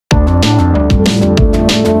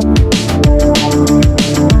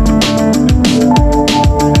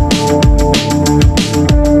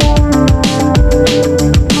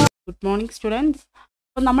Students.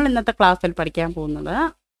 അപ്പോൾ നമ്മൾ ഇന്നത്തെ ക്ലാസ്സിൽ പഠിക്കാൻ പോകുന്നത്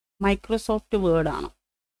മൈക്രോസോഫ്റ്റ് വേർഡാണ്.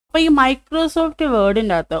 അപ്പോൾ ഈ മൈക്രോസോഫ്റ്റ്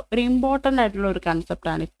വേർഡിൻ്റെ അകത്ത് ഒരു ഇമ്പോർട്ടൻ്റ് ആയിട്ടുള്ള ഒരു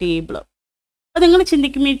കൺസെപ്റ്റാണ് ടേബിൾ. അപ്പോൾ നിങ്ങൾ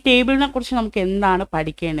ചിന്തിക്കും ഈ ടേബിളിനെ കുറിച്ച് നമുക്ക് എന്താണ്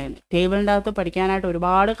പഠിക്കേണ്ടതെന്ന്. ടേബിളിൻ്റെ അകത്ത് പഠിക്കാനായിട്ട്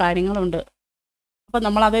ഒരുപാട് കാര്യങ്ങളുണ്ട്. അപ്പോൾ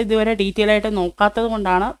നമ്മളത് ഇതുവരെ ഡീറ്റെയിൽ ആയിട്ട് നോക്കാത്തത്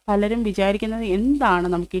കൊണ്ടാണ് പലരും വിചാരിക്കുന്നത് എന്താണ്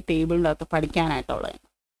നമുക്ക് ഈ ടേബിളിൻ്റെ അകത്ത് പഠിക്കാനായിട്ടുള്ളത്.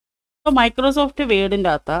 അപ്പോൾ മൈക്രോസോഫ്റ്റ്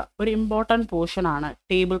വേർഡിൻ്റെ അകത്ത് ഒരു ഇമ്പോർട്ടൻറ്റ് പോർഷനാണ്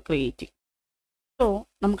ടേബിൾ ക്രിയേറ്റിംഗ്. സോ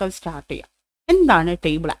നമുക്കത് സ്റ്റാർട്ട് ചെയ്യാം. എന്താണ്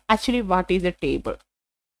table? Actually what is A table?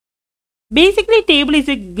 Basically table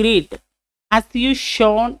is A grid as you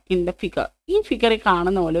shown in the figure. ഈ ഫിഗറിൽ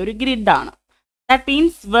കാണുന്ന പോലെ ഒരു ഗ്രിഡാണ്. That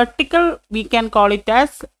means vertical we can call it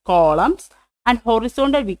as columns and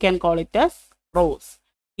horizontal we can call it as rose.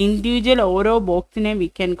 Individual ഓരോ ബോക്സിനെയും we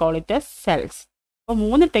can call it as cells. അപ്പോൾ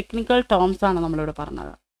 3 technical terms ആണ് നമ്മളിവിടെ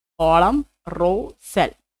പറഞ്ഞത്: കോളം, റോ,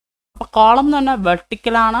 സെൽ. അപ്പോൾ കോളം എന്ന് പറഞ്ഞാൽ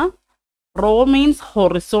വെർട്ടിക്കലാണ്, raw means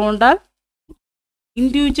horizontal,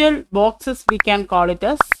 individual boxes we can call it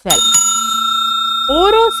as cell.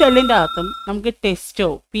 ഓരോ സെല്ലിൻ്റെ അകത്തും നമുക്ക് ടെക്സ്റ്റോ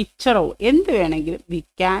പിക്ചറോ എന്ത് വേണമെങ്കിലും we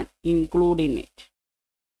can include in it.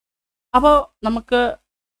 അപ്പോൾ നമുക്ക്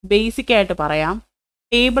ബേസിക്കായിട്ട് പറയാം,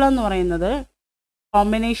 ടേബിൾ എന്ന് പറയുന്നത്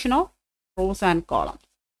combination of rows and column.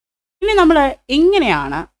 ഇനി നമ്മൾ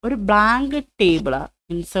എങ്ങനെയാണ് ഒരു ബ്ലാങ്ക് ടേബിൾ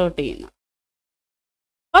ഇൻസേർട്ട് ചെയ്യുന്നത്?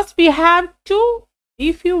 First we have to,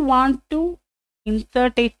 if you want to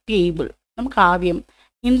insert A table, നമുക്ക് ആദ്യം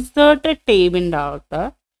ഇൻസേർട്ട് ടേബിളിൻ്റെ അകത്ത്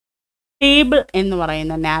ടേബിൾ എന്ന്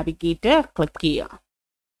പറയുന്ന നാവിഗേറ്റ് ക്ലിക്ക് ചെയ്യുക.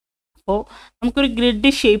 അപ്പോൾ നമുക്കൊരു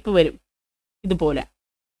ഗ്രിഡ് ഷേപ്പ് വരും ഇതുപോലെ.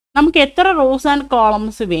 നമുക്ക് എത്ര റോസ് ആൻഡ്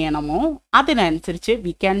കോളംസ് വേണമോ അതിനനുസരിച്ച്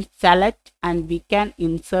we can select and we can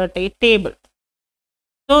insert A table.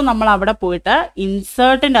 So നമ്മൾ അവിടെ പോയിട്ട്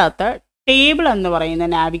ഇൻസേർട്ടിൻ്റെ അകത്ത് ടേബിൾ എന്ന് പറയുന്ന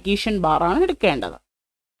നാവിഗേഷൻ ബാറാണ് എടുക്കേണ്ടത്.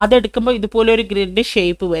 അതെടുക്കുമ്പോൾ ഇതുപോലെ ഒരു ഗ്രിഡ്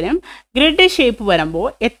ഷേപ്പ് വരും. ഗ്രിഡ് ഷേപ്പ് വരുമ്പോൾ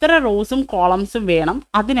എത്ര റോസും കോളംസും വേണം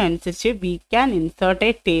അതിനനുസരിച്ച് we can insert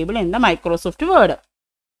A table in the Microsoft word.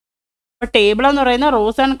 അപ്പോൾ ടേബിൾ എന്ന് പറയുന്ന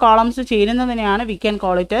rose and columns ചേരുന്നതിനെയാണ് we can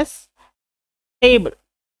call it as table.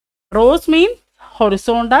 Rose means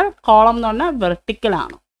horizontal, column എന്ന് പറഞ്ഞാൽ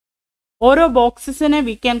വെർട്ടിക്കലാണ്. ഓരോ ബോക്സസിനെ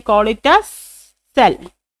we can call it as cell.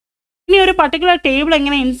 ഇനി ഒരു പർട്ടിക്കുലർ ടേബിൾ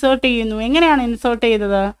എങ്ങനെ insert ചെയ്യുന്നു? എങ്ങനെയാണ് ഇൻസേർട്ട്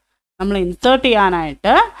ചെയ്തത്? നമ്മൾ ഇൻസേർട്ട്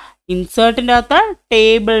ചെയ്യാനായിട്ട് ഇൻസേർട്ടിൻ്റെ അകത്ത്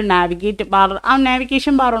ടേബിൾ നാവിഗേറ്റ് ബാർ, ആ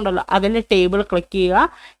നാവിഗേഷൻ ബാർ ഉണ്ടല്ലോ, അതിൽ ടേബിൾ ക്ലിക്ക് ചെയ്യുക.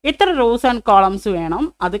 എത്ര റോസ് ആൻഡ് കോളംസ് വേണം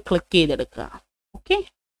അത് ക്ലിക്ക് ചെയ്തെടുക്കുക. ഓക്കെ.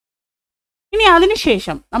 ഇനി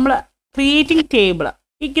അതിനുശേഷം നമ്മൾ ക്രിയേറ്റിംഗ് ടേബിൾ,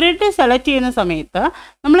 ഈ ഗ്രിഡ് സെലക്ട് ചെയ്യുന്ന സമയത്ത്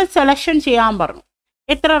നമ്മൾ സെലക്ഷൻ ചെയ്യാൻ പറഞ്ഞു.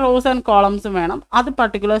 എത്ര റോസ് ആൻഡ് കോളംസ് വേണം അത്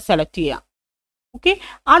പർട്ടിക്കുലർ സെലക്ട് ചെയ്യാം. ഓക്കെ.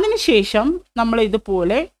 അതിനുശേഷം നമ്മൾ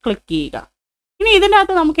ഇതുപോലെ ക്ലിക്ക് ചെയ്യുക. ഇനി ഇതിൻ്റെ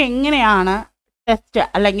അകത്ത് നമുക്ക് എങ്ങനെയാണ് ടെക്സ്റ്റ്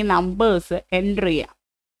അല്ലെങ്കിൽ നമ്പേഴ്സ് എൻ്റർ ചെയ്യാം?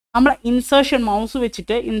 നമ്മൾ ഇൻസേർഷൻ മൗസ്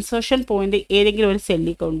വെച്ചിട്ട് ഇൻസേർഷൻ പോയിന്റ് ഏതെങ്കിലും ഒരു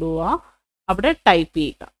സെല്ലിൽ കൊണ്ടുപോവുക, അവിടെ ടൈപ്പ്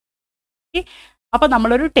ചെയ്യുക. ഓക്കെ. അപ്പോൾ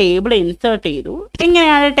നമ്മളൊരു ടേബിൾ ഇൻസേർട്ട് ചെയ്തു.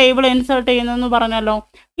 എങ്ങനെയാണ് ടേബിൾ ഇൻസേർട്ട് ചെയ്യുന്നതെന്ന് പറഞ്ഞല്ലോ.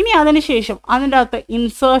 ഇനി അതിനുശേഷം അതിൻ്റെ അകത്ത്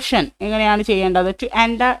ഇൻസേർഷൻ എങ്ങനെയാണ് ചെയ്യേണ്ടത്? To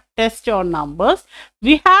enter text or numbers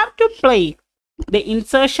we have to place the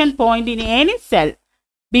insertion point in any cell,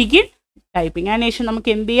 begin typing. അതിനുശേഷം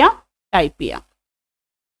നമുക്ക് എന്ത് ചെയ്യാം? ടൈപ്പ് ചെയ്യാം.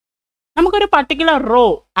 നമുക്കൊരു പർട്ടിക്കുലർ റോ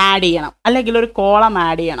ആഡ് ചെയ്യണം അല്ലെങ്കിൽ ഒരു കോളം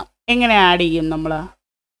ആഡ് ചെയ്യണം. എങ്ങനെ ആഡ് ചെയ്യും നമ്മൾ?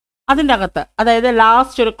 അതിൻ്റെ അകത്ത്, അതായത്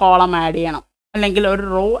ലാസ്റ്റ് ഒരു കോളം ആഡ് ചെയ്യണം അല്ലെങ്കിൽ ഒരു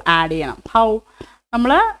റോ ആഡ് ചെയ്യണം. ഹൗ?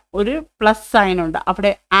 നമ്മൾ ഒരു പ്ലസ് സൈൻ ഉണ്ട്,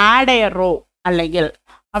 അവിടെ ആഡ് എ റോ അല്ലെങ്കിൽ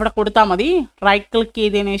അവിടെ കൊടുത്താൽ മതി. റൈറ്റ് ക്ലിക്ക്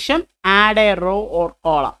ചെയ്തതിന് ശേഷം add A raw or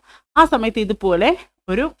column. ആ സമയത്ത് ഇതുപോലെ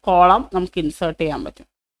ഒരു കോളം നമുക്ക് ഇൻസേർട്ട് ചെയ്യാൻ പറ്റും.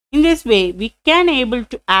 In this way we can able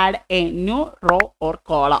to add A new raw or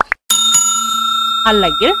column.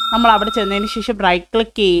 അല്ലെങ്കിൽ നമ്മൾ അവിടെ ചെന്നതിന് ശേഷം റൈറ്റ്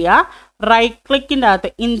ക്ലിക്ക് ചെയ്യുക. റൈറ്റ് ക്ലിക്കിൻ്റെ അകത്ത്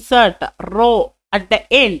insert raw at the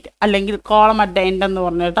end അല്ലെങ്കിൽ കോളം അറ്റ് ദ എൻഡ് എന്ന്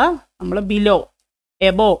പറഞ്ഞിട്ട് നമ്മൾ ബിലോ,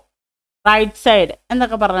 എബോ, റൈറ്റ് സൈഡ്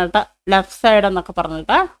എന്നൊക്കെ പറഞ്ഞിട്ട് ലെഫ്റ്റ് സൈഡ് എന്നൊക്കെ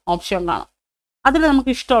പറഞ്ഞിട്ട് ഓപ്ഷൻ കാണും. അതിൽ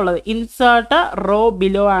നമുക്ക് ഇഷ്ടമുള്ളത് ഇൻസേർട്ട് റോ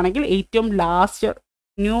ബിലോ ആണെങ്കിൽ ഏറ്റവും last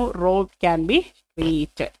new raw can be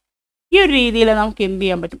created. ഈ ഒരു രീതിയിൽ നമുക്ക് എന്ത്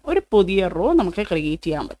ചെയ്യാൻ പറ്റും? ഒരു പുതിയ റോ നമുക്ക് ക്രിയേറ്റ്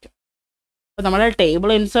ചെയ്യാൻ പറ്റും. അപ്പോൾ നമ്മൾ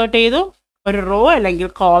ടേബിൾ ഇൻസേർട്ട് ചെയ്തു, ഒരു റോ അല്ലെങ്കിൽ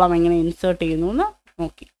കോളം എങ്ങനെ ഇൻസേർട്ട് ചെയ്യുന്നു എന്ന്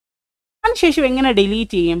നോക്കി. അതിനുശേഷം എങ്ങനെ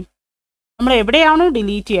ഡിലീറ്റ് ചെയ്യും? നമ്മൾ എവിടെയാണോ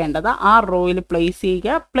ഡിലീറ്റ് ചെയ്യേണ്ടത് ആ റോയിൽ പ്ലേസ്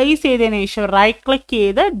ചെയ്യുക. പ്ലേസ് ചെയ്തതിന് ശേഷം റൈറ്റ് ക്ലിക്ക്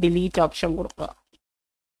ചെയ്ത് ഡിലീറ്റ് ഓപ്ഷൻ കൊടുക്കുക.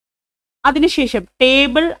 അതിനുശേഷം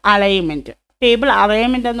ടേബിൾ അലൈൻമെൻറ്റ്. ടേബിൾ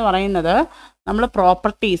അലൈൻമെൻറ്റ് എന്ന് പറയുന്നത് നമ്മൾ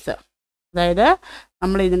പ്രോപ്പർട്ടീസ്, അതായത്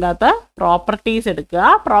നമ്മൾ ഇതിൻ്റെ അകത്ത് പ്രോപ്പർട്ടീസ് എടുക്കുക.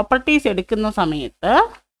 പ്രോപ്പർട്ടീസ് എടുക്കുന്ന സമയത്ത്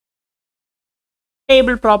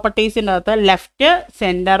ടേബിൾ പ്രോപ്പർട്ടീസിൻ്റെ അകത്ത് ലെഫ്റ്റ്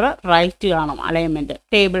സെൻറ്റർ റൈറ്റ് കാണും അലൈൻമെൻറ്റ്,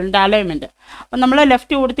 ടേബിളിൻ്റെ അലൈൻമെൻറ്റ്. അപ്പം നമ്മൾ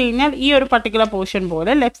ലെഫ്റ്റ് കൊടുത്തു കഴിഞ്ഞാൽ ഈ ഒരു പർട്ടിക്കുലർ പോർഷൻ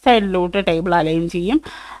പോലെ ലെഫ്റ്റ് സൈഡിലോട്ട് ടേബിൾ അലൈൻ ചെയ്യും.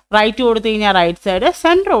 റൈറ്റ് കൊടുത്തു കഴിഞ്ഞാൽ റൈറ്റ് സൈഡ്,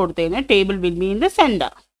 സെൻറ്റർ കൊടുത്തു കഴിഞ്ഞാൽ table will be in the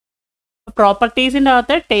centre. പ്രോപ്പർട്ടീസിൻ്റെ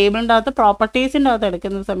അകത്ത് ടേബിളിൻ്റെ അകത്ത് പ്രോപ്പർട്ടീസിൻ്റെ അകത്ത്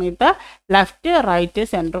എടുക്കുന്ന സമയത്ത് ലെഫ്റ്റ് റൈറ്റ്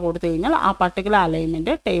സെൻറ്റർ കൊടുത്തു കഴിഞ്ഞാൽ ആ പർട്ടിക്കുലർ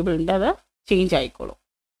അലൈൻമെൻറ്റ് ടേബിളിൻ്റെ അത് ചേഞ്ച് ആയിക്കോളും.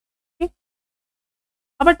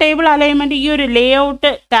 അപ്പോൾ ടേബിൾ അലൈൻമെൻറ്റ് ഈ ഒരു ലേ ഔട്ട്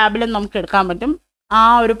ടാബിൽ നമുക്ക് എടുക്കാൻ പറ്റും. ആ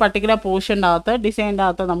ഒരു പർട്ടിക്കുലർ പോർഷൻ്റെ അകത്ത് ഡിസൈൻ്റെ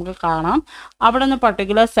അകത്ത് നമുക്ക് കാണാം. അവിടെ നിന്ന്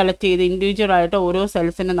പർട്ടിക്കുലർ സെലക്ട് ചെയ്ത് ഇൻഡിവിജ്വലായിട്ട് ഓരോ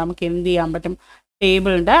സെൽസിനും നമുക്ക് എന്ത് ചെയ്യാൻ പറ്റും,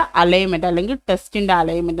 ടേബിളിൻ്റെ അലൈൻമെൻറ്റ് അല്ലെങ്കിൽ ടെസ്റ്റിൻ്റെ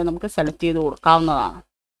അലൈൻമെൻറ്റ് നമുക്ക് സെലക്ട് ചെയ്ത് കൊടുക്കാവുന്നതാണ്.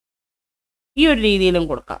 ഈ ഒരു രീതിയിലും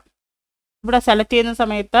കൊടുക്കാം. ഇവിടെ സെലക്ട് ചെയ്യുന്ന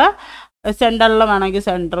സമയത്ത് സെൻറ്ററിൽ വേണമെങ്കിൽ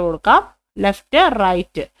സെൻറ്റർ കൊടുക്കാം, ലെഫ്റ്റ്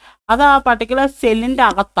റൈറ്റ് അത് ആ പർട്ടിക്കുലർ സെല്ലിൻ്റെ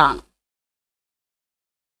അകത്താണ്,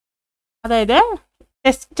 അതായത്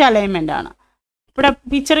ടെസ്റ്റ് അലൈൻമെൻ്റ് ആണ്. ഇവിടെ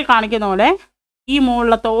പിക്ചറിൽ കാണിക്കുന്ന പോലെ ഈ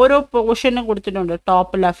മുകളിലത്തെ ഓരോ പോർഷനും കൊടുത്തിട്ടുണ്ട്.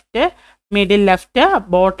 Top left, middle left,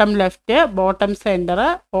 bottom centre,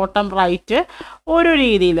 bottom right, ഓരോ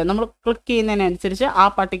രീതിയിൽ നമ്മൾ ക്ലിക്ക് ചെയ്യുന്നതിനനുസരിച്ച് ആ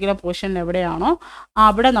പർട്ടിക്കുലർ പോർഷൻ എവിടെയാണോ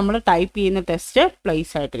അവിടെ നമ്മൾ ടൈപ്പ് ചെയ്യുന്ന ടെസ്റ്റ്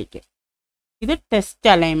പ്ലേസ് ആയിട്ടിരിക്കും. ഇത് ടെസ്റ്റ്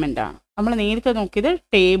അലൈൻമെൻ്റ് ആണ്. നമ്മൾ നേരത്തെ നോക്കിയത്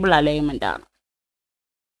ടേബിൾ അലൈൻമെൻ്റ് ആണ്.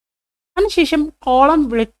 അതിനുശേഷം കോളം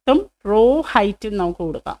വിഡ്ത്തും റോ ഹൈറ്റും നമുക്ക്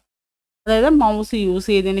കൊടുക്കാം. അതായത് മൗസ് യൂസ്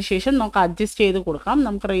ചെയ്തതിന് ശേഷം നമുക്ക് അഡ്ജസ്റ്റ് ചെയ്ത് കൊടുക്കാം,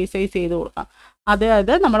 നമുക്ക് റീസൈസ് ചെയ്ത് കൊടുക്കാം.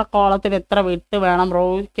 അതായത് നമ്മുടെ കോളത്തിന് എത്ര വിഡ്ത്ത് വേണം,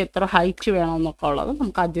 റോയ്ക്ക് എത്ര ഹൈറ്റ് വേണം എന്നൊക്കെ ഉള്ളത്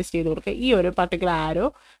നമുക്ക് അഡ്ജസ്റ്റ് ചെയ്ത് കൊടുക്കാം ഈ ഒരു പർട്ടിക്കുലർ ആരോ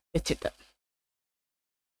വെച്ചിട്ട്.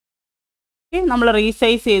 നമ്മൾ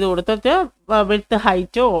റീസൈസ് ചെയ്ത് കൊടുത്തിട്ട് വിഡ്ത്ത്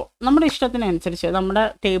ഹൈറ്റോ നമ്മുടെ ഇഷ്ടത്തിനനുസരിച്ച് നമ്മുടെ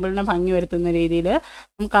ടേബിളിനെ ഭംഗി വരുത്തുന്ന രീതിയിൽ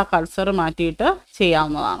നമുക്ക് ആ കൾസർ മാറ്റിയിട്ട്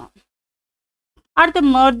ചെയ്യാവുന്നതാണ്. അടുത്ത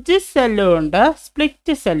മെർജ് സെല്ലും ഉണ്ട്,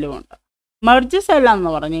 സ്പ്ലിറ്റ് സെല്ലും ഉണ്ട്. മെർജ്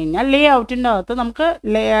സെല്ലെന്ന് പറഞ്ഞു കഴിഞ്ഞാൽ ലേ ഔട്ടിൻ്റെ അകത്ത് നമുക്ക്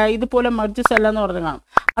ഇതുപോലെ മെർജ് സെല്ലെന്ന് പറഞ്ഞ് കാണും.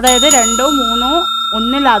 അതായത് 2, 3,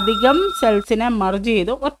 ഒന്നിലധികം സെൽസിനെ മെർജ്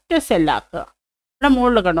ചെയ്ത് ഒറ്റ സെല്ലാക്കുക. ഇവിടെ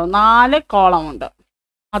മുകളിൽ കണ്ടോ 4 കോളം ഉണ്ട്.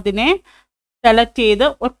 അതിനെ സെലക്ട് ചെയ്ത്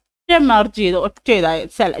ഒറ്റ മെർജ് ചെയ്ത് ഇതായി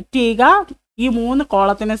സെലക്ട് ചെയ്യുക. ഈ 3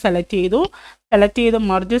 കോളത്തിനെ സെലക്ട് ചെയ്ത്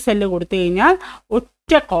മെർജ് സെല്ല് കൊടുത്തു കഴിഞ്ഞാൽ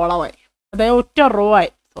ഒറ്റ കോളമായി, അതായത് ഒറ്റ റോ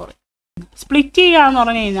ആയി. സ്പ്ലിറ്റ് ചെയ്യുക എന്ന്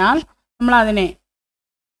പറഞ്ഞു കഴിഞ്ഞാൽ നമ്മളതിനെ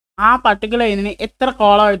ആ പർട്ടിക്കുലർ ഇതിന് എത്ര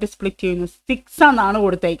കോളമായിട്ട് സ്പ്ലിറ്റ് ചെയ്യുന്നു, 6 എന്നാണ്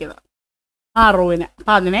കൊടുത്തേക്കുന്നത് ആ റോവിന്.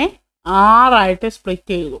 അപ്പം അതിനെ 6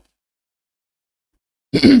 സ്പ്ലിറ്റ് ചെയ്തു.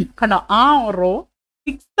 കണ്ടോ, ആ റോ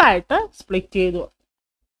 6 ആയിട്ട് സ്പ്ലിറ്റ് ചെയ്തു.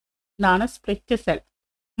 ഇതാണ് സ്പ്ലിറ്റ് സെൽ.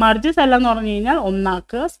 മർജ് സെൽ എന്ന് പറഞ്ഞു കഴിഞ്ഞാൽ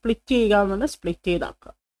ഒന്നാക്കുക, സ്പ്ലിറ്റ് ചെയ്യുക എന്നുള്ളത് സ്പ്ലിറ്റ്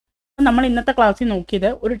ചെയ്താക്കുക. നമ്മൾ ഇന്നത്തെ ക്ലാസ്സിൽ നോക്കിയത്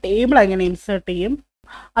ഒരു ടേബിൾ എങ്ങനെ ഇൻസേർട്ട് ചെയ്യും,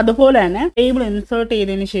 അതുപോലെ തന്നെ ടേബിൾ ഇൻസേർട്ട്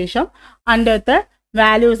ചെയ്തതിന് ശേഷം അതിൻ്റെ അകത്ത്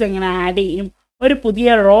വാല്യൂസ് എങ്ങനെ ആഡ് ചെയ്യും, ഒരു പുതിയ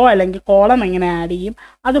റോ അല്ലെങ്കിൽ കോളം എങ്ങനെ ആഡ് ചെയ്യും,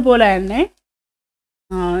 അതുപോലെ തന്നെ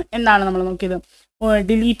എന്താണ് നമ്മൾ നോക്കിയത്,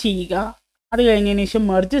 ഡിലീറ്റ് ചെയ്യുക. അത് കഴിഞ്ഞതിന് ശേഷം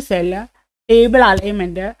merge cell, table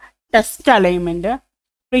alignment, test alignment,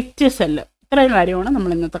 split cell, ഇത്രയും കാര്യമാണ്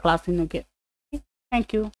നമ്മൾ ഇന്നത്തെ ക്ലാസ്സിൽ നോക്കിയത്.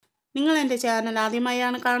 Thank you. നിങ്ങൾ എൻ്റെ ചാനൽ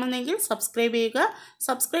ആദ്യമായാണ് കാണുന്നതെങ്കിൽ സബ്സ്ക്രൈബ് ചെയ്യുക.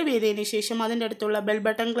 സബ്സ്ക്രൈബ് ചെയ്തതിന് ശേഷം അതിൻ്റെ അടുത്തുള്ള ബെൽ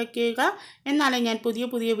ബട്ടൺ ക്ലിക്ക് ചെയ്യുക. എന്നാലേ ഞാൻ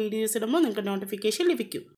പുതിയ വീഡിയോസ് ഇടുമ്പോൾ നിങ്ങൾക്ക് നോട്ടിഫിക്കേഷൻ ലഭിക്കൂ.